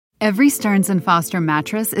Every Stearns & Foster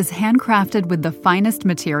mattress is handcrafted with the finest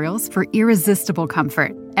materials for irresistible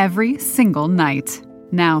comfort every single night.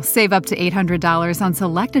 Now, save up to $800 on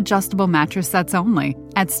select adjustable mattress sets only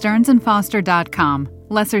at stearnsandfoster.com.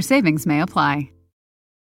 Lesser savings may apply.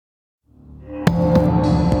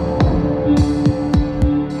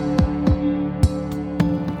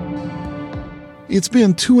 It's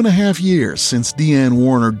been 2.5 years since Deanne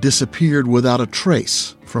Warner disappeared without a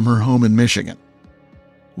trace from her home in Michigan.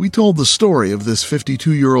 We told the story of this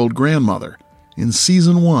 52-year-old grandmother in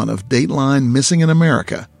Season 1 of Dateline Missing in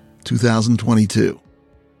America, 2022.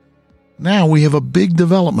 Now we have a big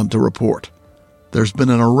development to report. There's been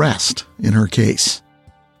an arrest in her case.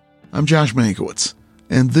 I'm Josh Mankiewicz,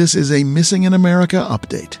 and this is a Missing in America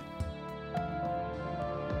update.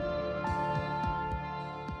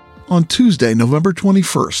 On Tuesday, November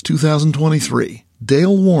 21st, 2023,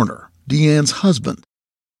 Dale Warner, Deanne's husband,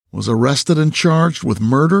 was arrested and charged with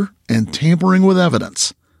murder and tampering with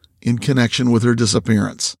evidence in connection with her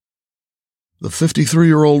disappearance. The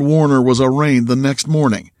 53-year-old Warner was arraigned the next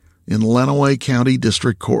morning in Lenawee County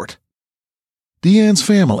District Court. Deanne's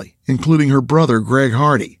family, including her brother Greg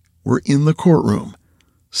Hardy, were in the courtroom,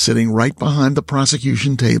 sitting right behind the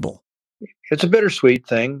prosecution table. It's a bittersweet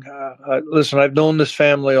thing. Listen, I've known this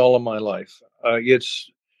family all of my life. It's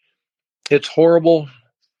horrible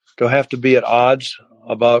to have to be at odds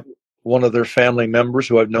about one of their family members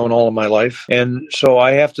who I've known all of my life. And so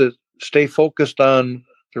I have to stay focused on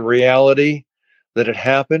the reality that it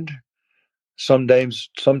happened. Sometimes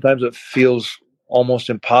it feels almost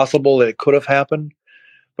impossible that it could have happened,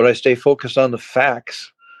 but I stay focused on the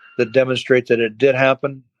facts that demonstrate that it did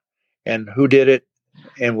happen and who did it.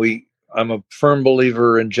 And I'm a firm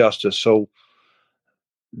believer in justice. So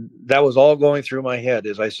that was all going through my head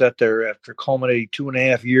as I sat there after culminating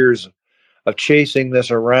 2.5 years of chasing this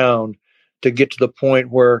around to get to the point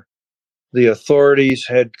where the authorities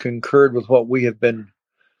had concurred with what we have been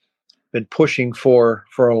pushing for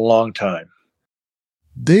a long time.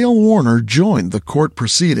 Dale Warner joined the court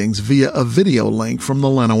proceedings via a video link from the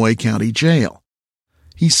Lenawee County Jail.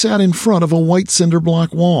 He sat in front of a white cinder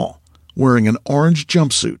block wall, wearing an orange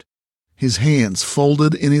jumpsuit, his hands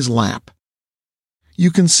folded in his lap. You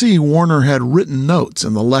can see Warner had written notes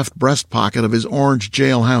in the left breast pocket of his orange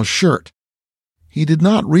jailhouse shirt. He did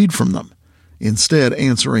not read from them, instead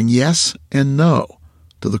answering yes and no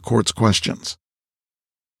to the court's questions.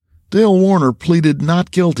 Dale Warner pleaded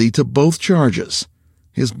not guilty to both charges.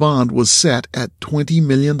 His bond was set at $20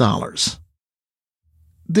 million.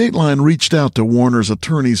 Dateline reached out to Warner's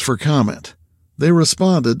attorneys for comment. They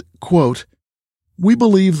responded, quote, "We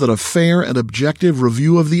believe that a fair and objective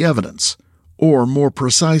review of the evidence, or more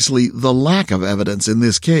precisely the lack of evidence in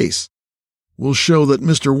this case, will show that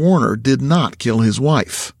Mr. Warner did not kill his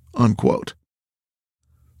wife," unquote.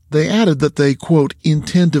 They added that they, quote,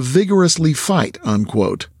 "intend to vigorously fight,"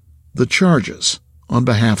 unquote, the charges on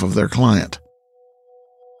behalf of their client.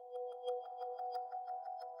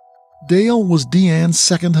 Dale was Deanne's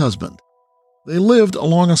second husband. They lived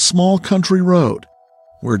along a small country road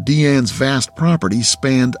where Deanne's vast property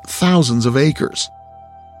spanned thousands of acres,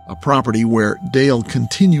 a property where Dale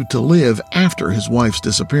continued to live after his wife's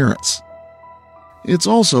disappearance. It's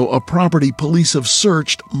also a property police have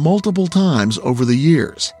searched multiple times over the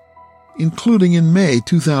years, including in May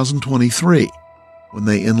 2023, when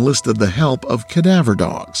they enlisted the help of cadaver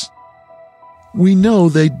dogs. We know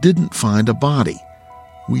they didn't find a body.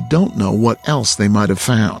 We don't know what else they might have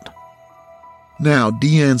found. Now,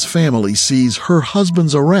 Deanne's family sees her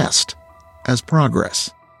husband's arrest as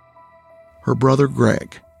progress. Her brother,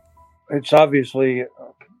 Greg. It's obviously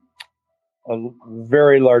a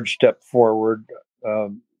very large step forward,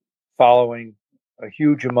 following a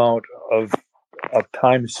huge amount of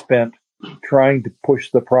time spent trying to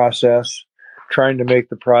push the process, trying to make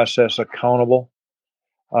the process accountable.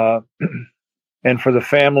 And for the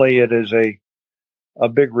family, it is a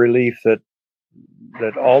big relief that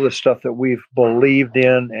all the stuff that we've believed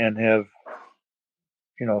in and have,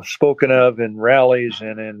 spoken of in rallies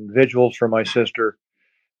and in vigils for my sister,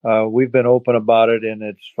 we've been open about it, and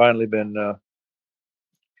it's finally been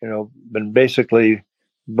basically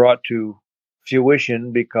brought to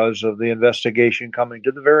fruition because of the investigation coming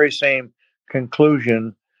to the very same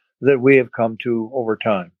conclusion that we have come to over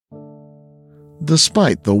time.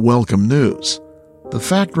 Despite the welcome news, the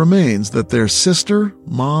fact remains that their sister,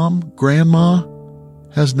 mom, grandma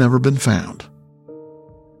has never been found.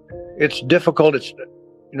 It's difficult.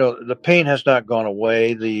 The pain has not gone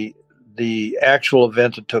away. The actual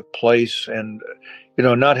event that took place and,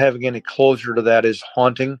 not having any closure to that is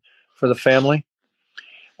haunting for the family.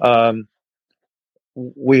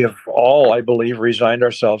 we have all, I believe, resigned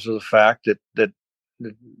ourselves to the fact that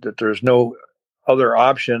there's no other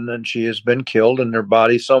option, and she has been killed and her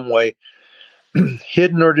body some way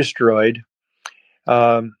hidden or destroyed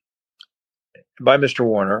by Mr.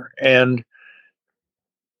 Warner. And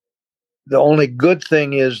the only good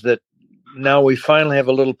thing is that now we finally have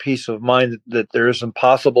a little peace of mind that there is some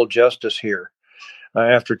possible justice here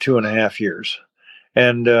after 2.5 years.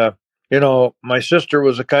 And, my sister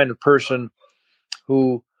was the kind of person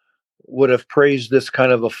who would have praised this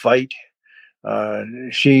kind of a fight.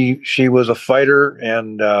 She was a fighter,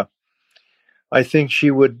 and I think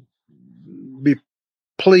she would be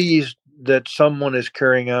pleased that someone is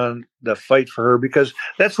carrying on the fight for her, because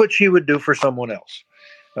that's what she would do for someone else.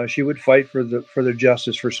 She would fight for the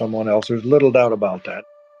justice for someone else. There's little doubt about that.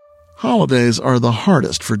 Holidays are the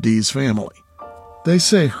hardest for Dee's family. They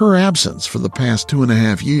say her absence for the past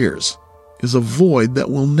 2.5 years is a void that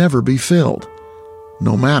will never be filled,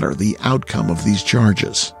 no matter the outcome of these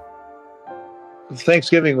charges.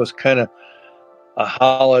 Thanksgiving was kind of a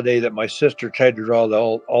holiday that my sister tried to draw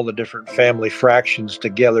all the different family fractions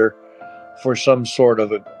together for some sort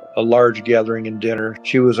of a large gathering and dinner.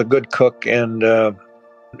 She was a good cook, and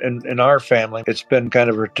in our family, it's been kind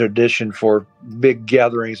of a tradition for big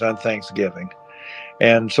gatherings on Thanksgiving.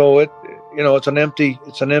 And so it's an empty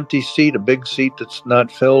seat, a big seat that's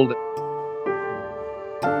not filled.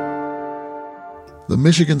 The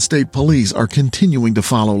Michigan State Police are continuing to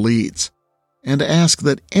follow leads and ask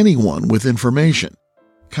that anyone with information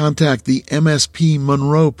contact the MSP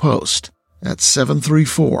Monroe Post at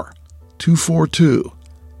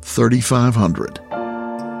 734-242-3500.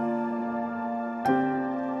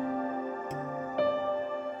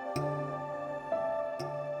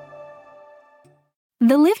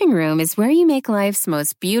 The living room is where you make life's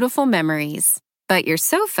most beautiful memories. But your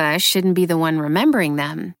sofa shouldn't be the one remembering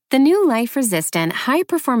them. The new life-resistant,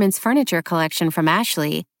 high-performance furniture collection from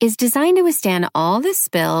Ashley is designed to withstand all the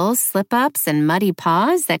spills, slip-ups, and muddy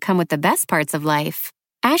paws that come with the best parts of life.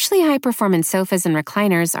 Ashley high-performance sofas and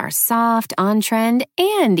recliners are soft, on-trend,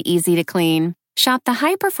 and easy to clean. Shop the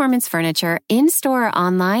high-performance furniture in-store or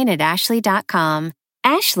online at ashley.com.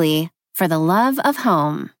 Ashley, for the love of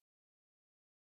home.